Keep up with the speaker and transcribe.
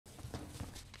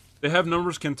They have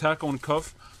numbers can tackle and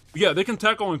cuff. Yeah, they can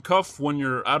tackle and cuff when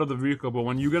you're out of the vehicle, but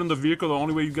when you get in the vehicle, the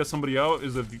only way you get somebody out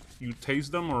is if you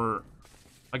tase them or,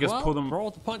 I guess, pull them. Roll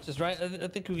with the punches, right? I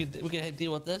think we can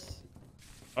deal with this.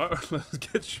 All right, let's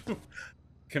get you.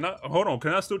 Can I hold on?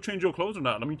 Can I still change your clothes or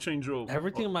not? Let me change your.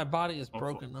 Everything in my body is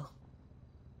broken though.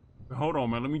 Hold on,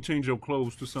 man. Let me change your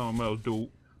clothes to something else, dude.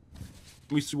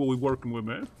 Let me see what we're working with,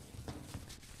 man.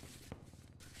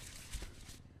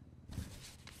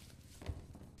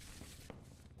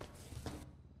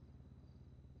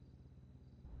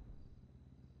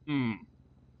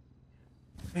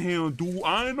 Damn, dude,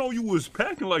 I didn't know you was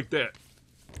packing like that.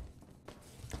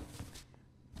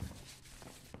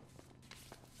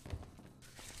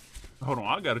 Hold on,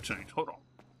 I gotta change. Hold on.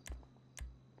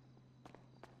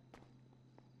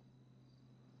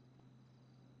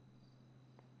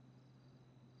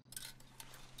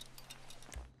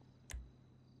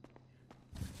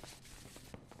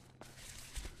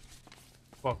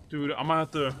 Fuck, dude, I'm gonna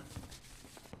have to.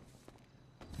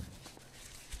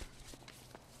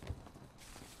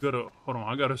 Hold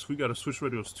on, we gotta switch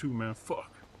radios too, man.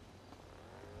 Fuck.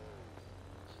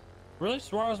 Really?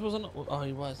 Suarez wasn't? Oh,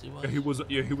 he was.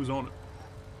 Yeah, he was on it.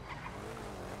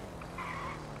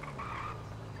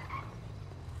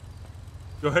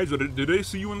 Yo, Hazel, did they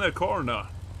see you in that car or not?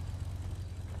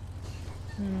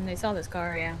 They saw this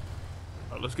car, yeah.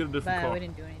 All right, let's get a different car. But we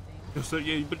didn't do anything. Just yeah,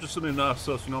 you better just sit in not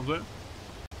sus, you know what I'm saying?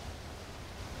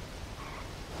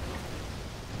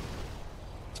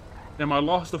 Damn, I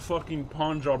lost the fucking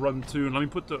pawn job running too. And let me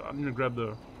put the. I need to grab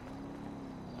the.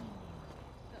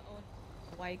 The old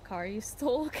white car you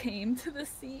stole came to the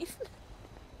scene.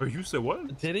 Oh, you said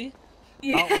what? Did he?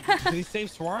 Yeah. Oh, did he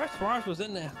save Suarez? Suarez was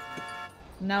in there.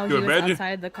 No, he was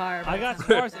outside the car. I got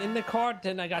Suarez in the car,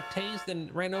 then I got tased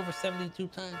and ran over 72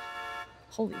 times.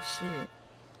 Holy shit.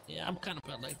 Yeah, I'm kind of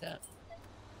built like that.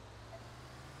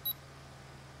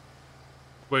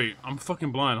 Wait, I'm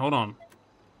fucking blind. Hold on.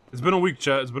 It's been a week,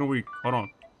 chat. It's been a week. Hold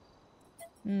on.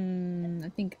 I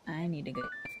think I need to go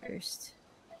first.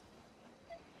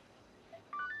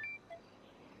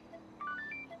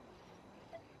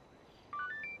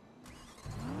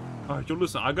 Alright, yo,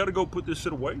 listen. I gotta go put this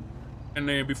shit away. And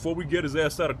then before we get his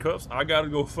ass out of cuffs, I gotta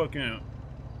go fucking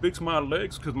fix my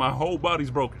legs because my whole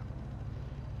body's broken.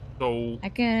 So I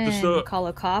can call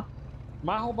a cop.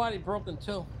 My whole body broken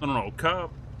too. No,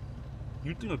 cop.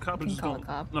 You think a cop is just call gonna... a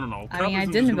cop. No. I mean, I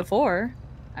did it before.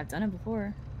 I've done it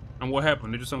before. And what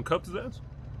happened? They just uncuffed his ass?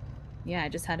 Yeah, I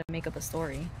just had to make up a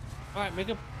story. All right, make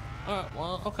up. All right,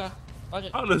 well, okay.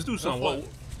 Alright, let's do something.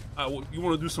 You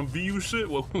want to do some VU shit?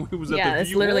 Well, we was at yeah, the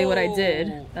that's VU. literally what I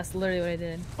did. That's literally what I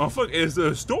did. Oh fuck! It's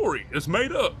a story. It's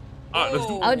made up. Alright, let's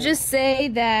do. I'll just say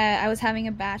that I was having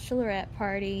a bachelorette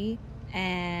party,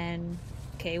 and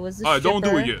Kay was the stripper. Alright, don't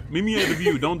do it yet. Meet me at the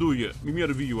VU. Don't do it yet. Meet me at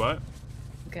the VU, alright?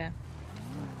 Okay.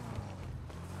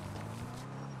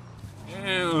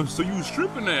 Damn, so you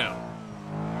stripping now?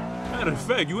 Matter of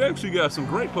fact, you actually got some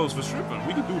great clothes for stripping.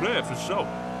 We can do that for sure.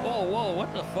 Whoa,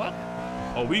 what the fuck?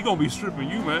 Oh, we gonna be stripping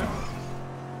you, man.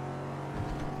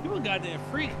 You a goddamn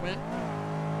freak, man.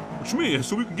 What you mean?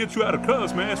 So we can get you out of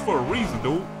cuffs, man. It's for a reason,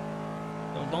 dude.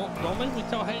 Don't make me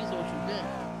tell Hazel what you did.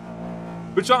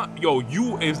 Bitch,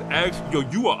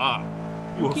 you a op.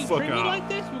 You a fucking op. Like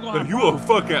this? You a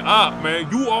fucking op,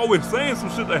 man. You always saying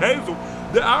some shit to Hazel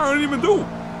that I don't even do.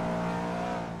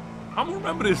 I'm gonna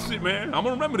remember this shit, man. I'm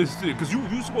gonna remember this shit, cause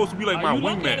you supposed to be like my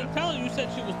wingman. wingman. I didn't tell her. You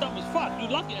said she was dumb as fuck. You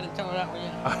lucky I didn't tell her that one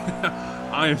yet.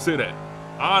 I didn't say that.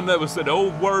 I never said the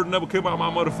old word never came out of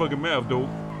my motherfucking mouth, dude.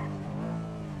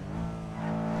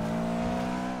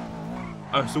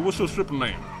 Alright, so what's your stripper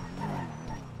name?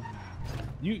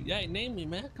 Hey, name me,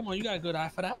 man. Come on, you got a good eye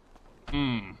for that.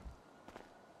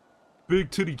 Big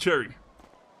Titty Cherry.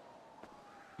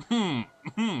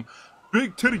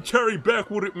 Big Titty Cherry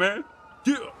back with it, man.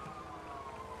 Yeah.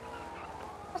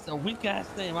 That's a weak ass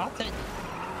name. I'll take it.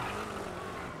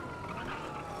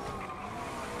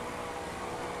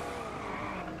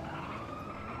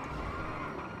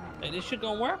 Hey, this shit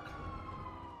gonna work?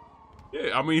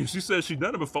 Yeah, I mean, she said she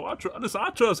done it before. I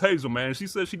trust Hazel, man. She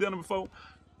said she done it before.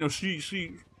 You know, she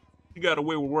got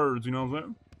away with words. You know what I'm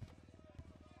saying?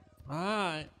 All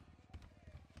right.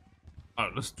 All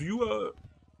right, let's do you. Hold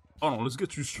on, let's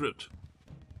get you stripped.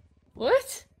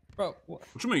 What? Bro, what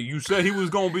you mean? You said he was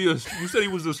gonna be a. You said he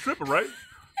was a stripper, right?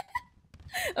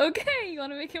 Okay, you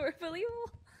want to make it more believable?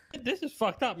 This is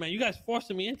fucked up, man. You guys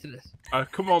forcing me into this. All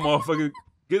right, come on, motherfucker,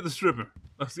 get the stripping.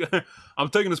 I'm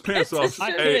taking his pants off.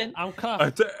 Hey, I'm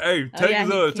cuffed.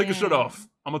 Take his shirt off.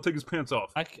 I'm gonna take his pants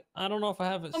off. I don't know if I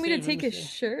have it. Want me to take his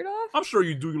shirt off? I'm sure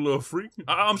you do, you little freak.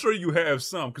 I'm sure you have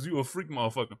some, cause you a freak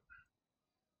motherfucker.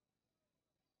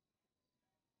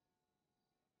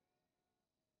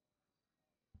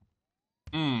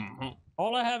 Mm.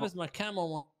 All I have is my camo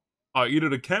one. Either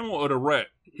the camel or the rat.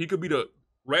 He could be the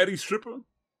ratty stripper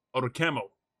or the camo.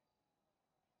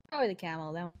 Probably the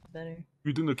camel. That one's better.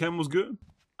 You think the camel's good?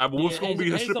 But what's gonna be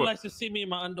his Hazel stripper? likes to see me in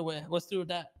my underwear. Let's do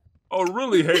that. Oh,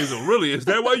 really, Hazel? Really? Is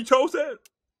that why you chose that?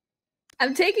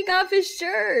 I'm taking off his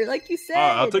shirt, like you said.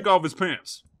 I'll take off his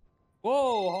pants.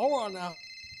 Whoa, hold on now.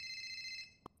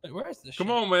 Wait, where is this?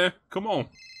 Come on, man. Come on.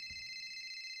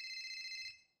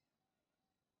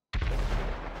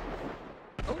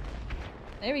 Oh,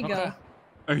 there we go.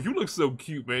 Hey, you look so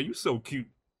cute, man. You so cute.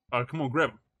 All right, come on,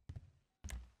 grab him.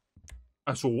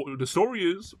 So the story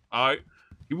is,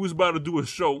 he was about to do a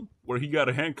show where he got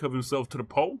to handcuff himself to the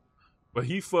pole, but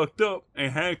he fucked up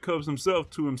and handcuffs himself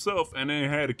to himself and then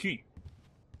had a key.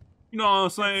 You know what I'm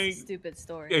saying? Stupid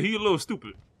story. Yeah, he a little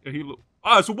stupid. Yeah, he a little...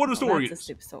 All right, so what the story That's is? a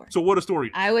stupid story. So what the story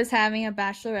is? I was having a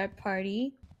bachelorette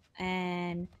party,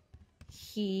 and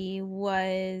he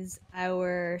was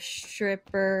our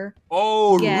stripper.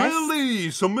 Oh, guest.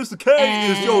 really? So Mr. K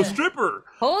is your stripper.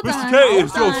 Hold Mr. on. K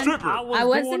is your on. stripper. I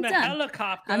wasn't done.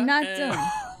 Helicopter I'm not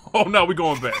done. Oh, now we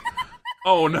going back.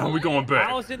 Oh, now we going back.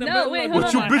 I was in the No, middle wait, of hold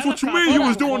What you, on. bitch, what you mean you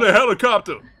was doing Hold the on.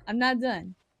 helicopter? I'm not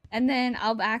done. And then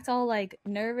I'll act all like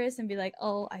nervous and be like,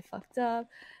 "Oh, I fucked up.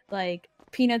 Like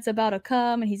Peanut's about to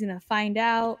come and he's gonna find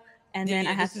out." And then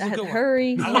I have to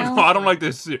hurry. You know? I don't like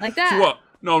this shit. Like that. So what?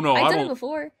 No, I've I done don't. it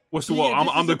before. What's the Yeah, what?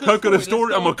 this I'm is the a good cuck of the story.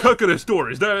 story. Let's I'm go a with cuck of the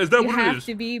story. Is that You what it have is?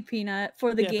 to be Peanut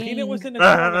for the game. Peanut was in the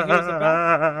car when he was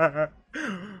about.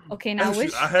 Okay, now Actually,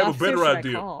 which I have a officer better should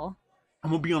idea. I call? I'm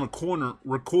gonna be on a corner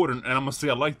recording, and I'm gonna say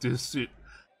I like this shit,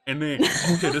 and then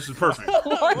okay, this is perfect.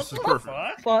 This is perfect.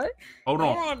 What? Hold Hold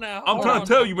on. on now. I'm trying to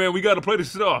tell you, man. We gotta play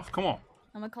this shit off. Come on.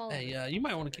 I'm gonna call. Hey, you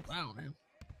might want to keep an eye on him.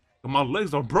 My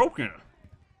legs are broken.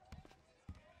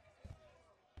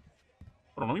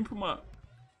 Hold on. Let me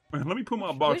put my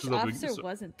Which boxes up. officer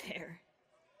wasn't there?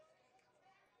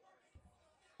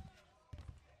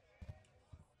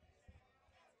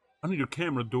 I need a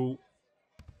camera, dude.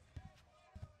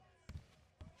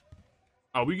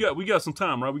 Oh, we got some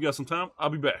time, right? We got some time. I'll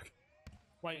be back.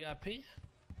 Why you got pee?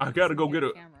 I gotta go get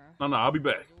a. Camera. No, I'll be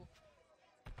back.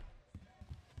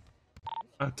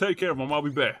 Take care of him. I'll be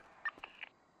back.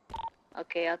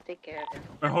 Okay, I'll take care of him.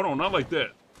 Hey, hold on, not like that.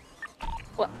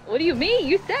 What do you mean?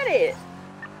 You said it!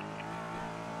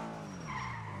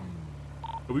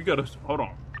 We gotta hold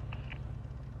on.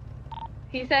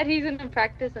 He said he's gonna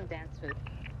practice and dance with.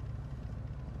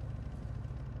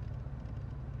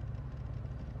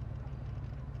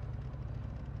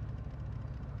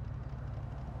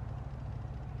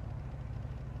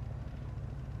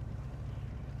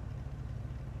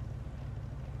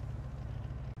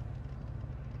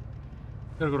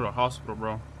 Gotta go to the hospital,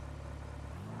 bro.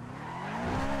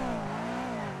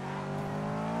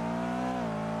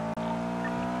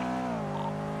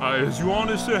 Is you on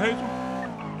this shit, Hazel?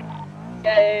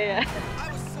 Yeah.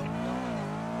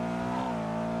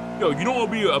 Yo, you know what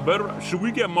would be a better? Should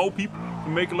we get more people to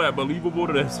make it like believable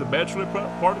that it's a bachelor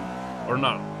party, or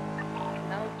not?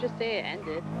 No, just say it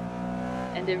ended.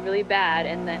 Ended really bad,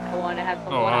 and then I want to have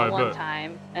some Oh, one-on-one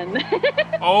time, and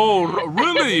then... Oh,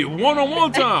 really?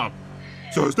 One-on-one time?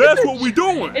 So that's what we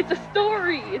doing? It's a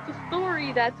story. It's a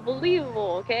story that's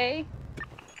believable, okay?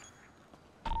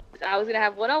 So I was gonna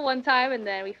have one-on-one time, and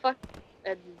then we fucked,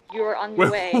 and you were on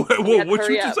your way. Wait, and we had to what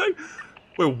hurry you just up. say?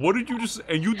 Wait, what did you just?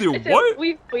 And you I did said, what?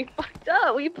 We fucked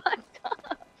up. We fucked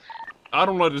up. I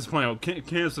don't like this plan.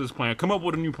 Cancel this plan. Come up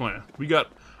with a new plan. We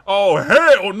got. Oh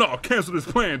hell no! Cancel this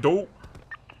plan, dude.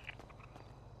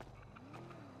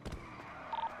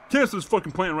 Cancel this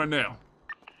fucking plan right now.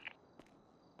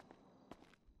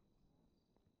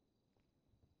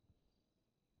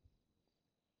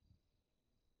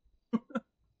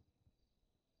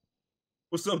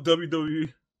 What's up,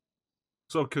 WWE?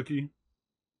 What's up, Cookie?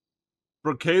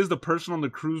 Bro, Kay is the person on the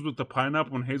cruise with the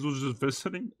pineapple when Hazel's just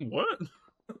visiting? What?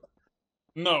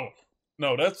 No,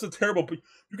 that's a terrible.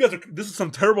 You guys are. This is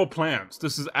some terrible plans.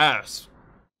 This is ass.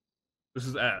 This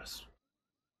is ass.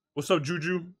 What's up,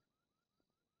 Juju?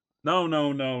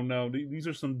 No. These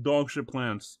are some dog shit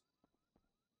plans.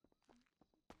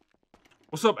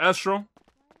 What's up, Astro?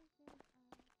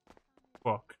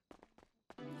 Fuck.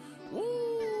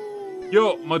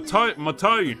 Yo, Matai,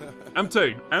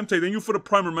 MT, thank you for the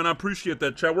primer, man. I appreciate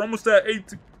that, chat. We're almost at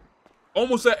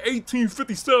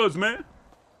 1850 subs, man.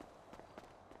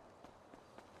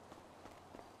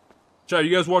 Chat,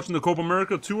 you guys watching the Copa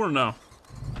America too or no?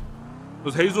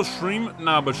 Does Hazel stream?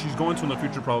 Nah, but she's going to in the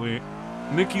future probably.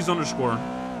 Nikki's underscore.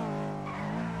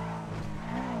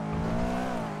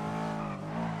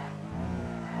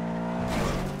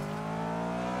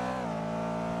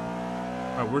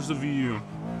 Alright, where's the VU?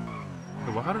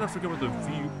 Hey, well, how did I forget what the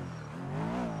V?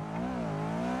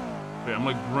 Wait, I'm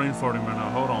like brain farting right now.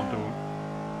 Hold on,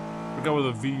 dude. Forgot what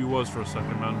the VU was for a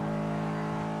second, man.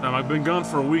 Damn, I've been gone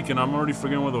for a week and I'm already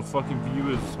forgetting what the fucking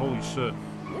VU is. Holy shit.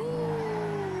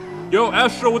 Yo,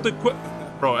 Astro with the quick.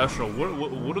 Bro, Astro,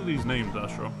 what are these names,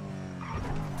 Astro?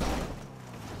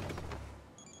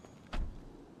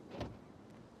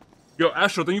 Yo,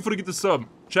 Astro, thank you for the get the sub.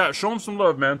 Chat, show him some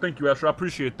love, man. Thank you, Astro. I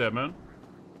appreciate that, man.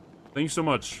 Thank you so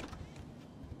much.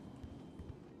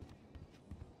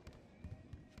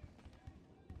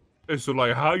 Hey, so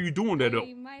like, how you doing that though?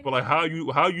 But like, how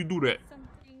you do that?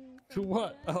 To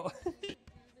what? Oh.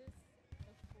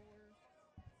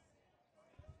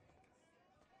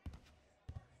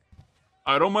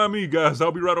 I don't mind me, guys.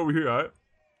 I'll be right over here. All right.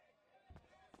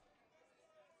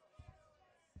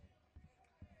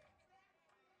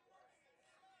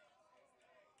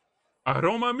 I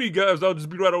don't mind me, guys. I'll just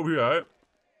be right over here. All right.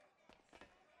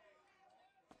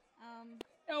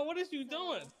 Yo, what is you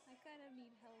doing?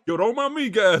 Yo, don't mind me,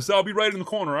 guys. I'll be right in the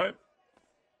corner, right?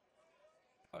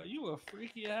 You a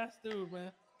freaky ass dude,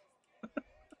 man.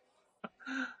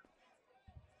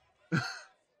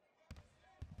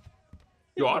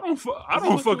 Yo, I don't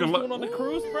fucking like. On the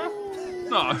cruise, bro?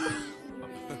 Nah.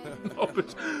 No,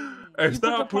 bitch. Hey,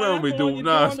 stop playing with me, dude.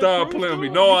 Nah, stop playing with me.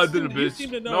 No, I didn't,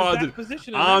 bitch. No, I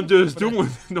didn't. I'm just doing.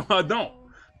 No, I don't.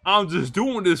 I'm just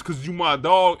doing this because you my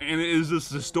dog, and it is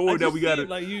just a story that we gotta.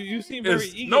 Like you seem very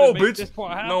eager no, to make bitch. this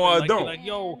part happen. No, I like, don't. Like,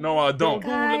 yo, no, I don't. Yo,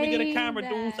 let me get a camera,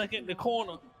 dude. So I get in the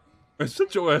corner. Man,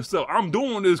 shut your ass up. I'm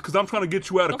doing this because I'm trying to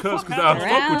get you out of cuss because I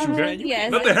fuck with you, man.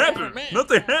 Yes. Nothing happened.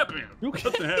 Nothing happened.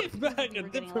 Nothing happened. Back a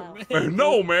different man.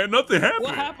 No, man. Nothing happened.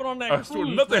 What happened on that I swear,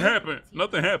 cruise? nothing happened.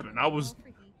 Nothing happened.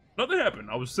 Nothing happened.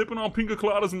 I was sipping on pina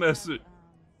coladas and that's it.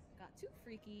 Got too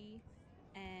freaky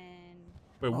and.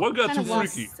 Wait, what got too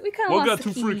freaky? What got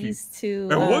too freaky? And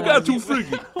what got too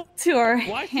freaky? To our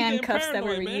handcuffs that we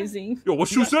were using. Yo,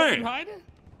 what you saying?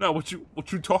 Nah, what you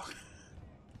talking?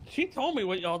 She told me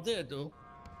what y'all did, dude.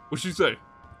 What'd she say?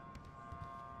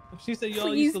 She said y'all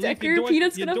Please, used to leave Decker, your door,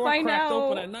 Peanut's your gonna door find cracked out.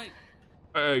 open at night.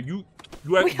 Hey, you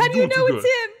acting how do you know too it's good.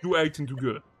 him? You acting too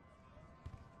good.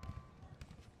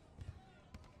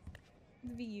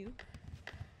 VU.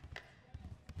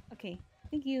 Okay,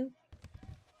 thank you.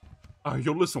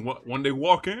 Yo, listen. When they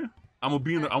walk in, I'm gonna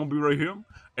be right here,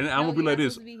 and I'm gonna be like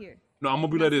this. No, I'm gonna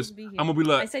be like this. I'm gonna be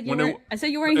like. I said you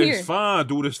weren't here. It's fine,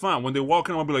 dude. It's fine. When they walk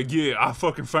in, I'm gonna be like, yeah, I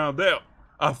fucking found out.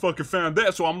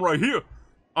 So I'm right here.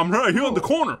 I'm right here in the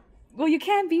corner. Well, you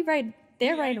can't be right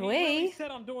there right away. He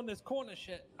said I'm doing this corner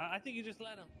shit. I think you just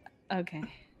let him. Okay.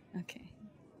 I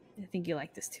think you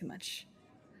like this too much.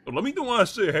 So let me do what I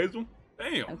said, Hazel.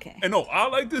 Damn. Okay. And no, I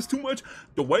like this too much.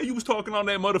 The way you was talking on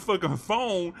that motherfucking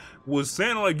phone was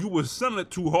sounding like you was selling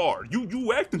it too hard.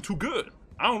 You acting too good.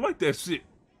 I don't like that shit.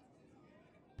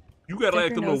 You gotta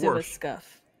act a little worse. It was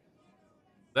scuff.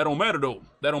 That don't matter though.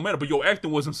 That don't matter. But your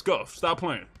acting wasn't scuffed. Stop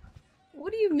playing.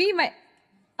 What do you mean,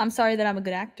 I'm sorry that I'm a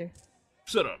good actor.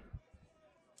 Shut up.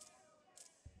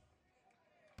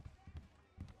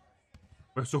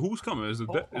 Wait, so who's coming? Is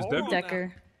Decker?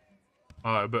 Decker.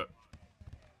 All right, bet.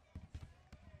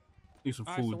 Need some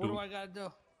All food, right, so what dude. do I gotta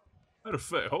do? Matter of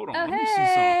fact, hold on. Oh, Let me see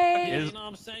something. You know what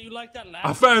I'm saying? You like that laugh?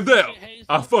 I found out.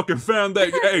 I fucking found out.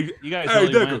 Hey, you guys hey,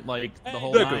 really Decker. went like the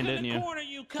whole Decker. nine, didn't you?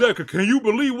 Decker, can you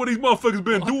believe what these motherfuckers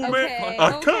been doing, man?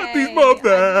 I caught these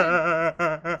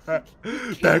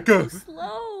motherfuckers. Decker.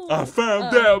 I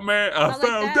found out, man. I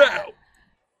found out.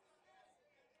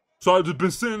 So I just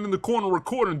been sitting in the corner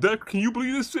recording. Decker, can you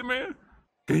believe this shit, man?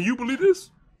 Can you believe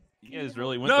this? You guys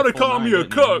really went Now the they full calling me nine, a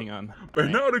didn't you? Hang cuck. on. But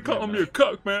now they calling me a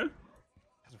cuck, man.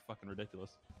 These are fucking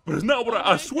ridiculous. But it's not what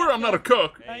I swear I'm not a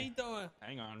cuck. How you doing?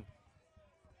 Hang on.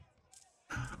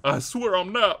 I swear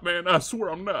I'm not, man. I swear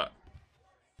I'm not.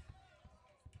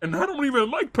 And I don't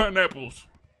even like pineapples.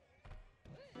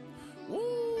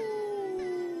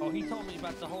 Oh, he told me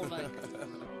about the whole like.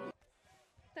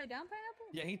 Upside down pineapple?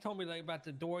 Yeah, he told me like about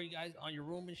the door you guys on your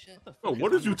room and shit. Oh,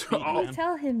 what did you tell? Why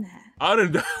tell him that? I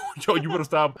didn't. Yo, you better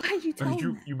stop. Why'd you tell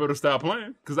him that? You better stop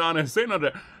playing, cause I didn't say none of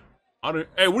that. I didn't.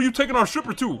 Hey, where you taking our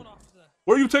stripper to?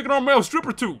 Where you taking our male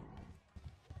stripper to?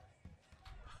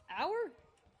 Our?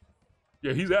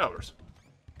 Yeah, he's ours.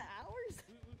 Ours?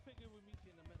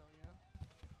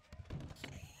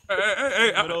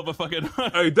 Hey, Middle of a fucking.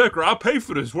 hey, Decker, I'll pay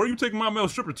for this. Where you taking my male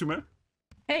stripper to, man?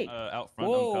 Hey. Out front.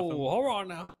 Whoa, hold on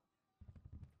now.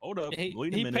 Hold up. He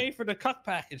Wait a minute. paid for the cuck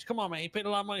package. Come on, man. He paid a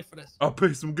lot of money for this. I'll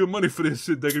pay some good money for this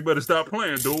shit, Decker. You better stop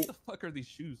playing, dude. What the fuck are these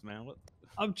shoes, man? What?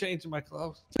 I'm changing my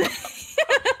clothes.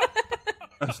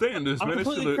 I'm staying this, I'm man.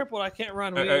 completely crippled. I can't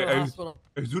run. Hey, We go to the hey, hospital.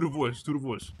 hey, do the voice. Do the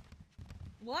voice.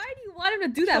 Why do you want him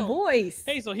to do that voice?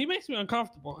 Hey, so he makes me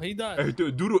uncomfortable. He does. Hey,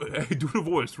 do the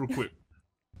voice real quick.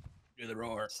 Do the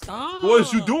roar. Stop. What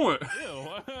is you doing? Ew.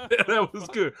 That was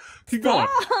good. Keep going.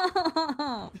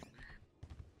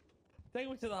 Take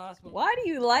me to the hospital. Why do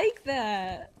you like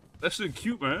that? That shit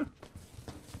cute, man.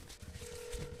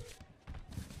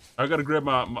 I gotta grab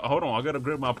my hold on. I gotta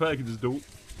grab my packages, dude.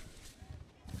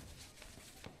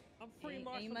 I'm free,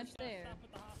 Ain't much there.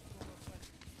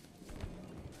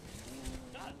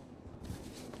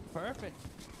 Perfect.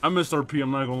 I missed RP.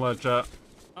 I'm not gonna lie, chat.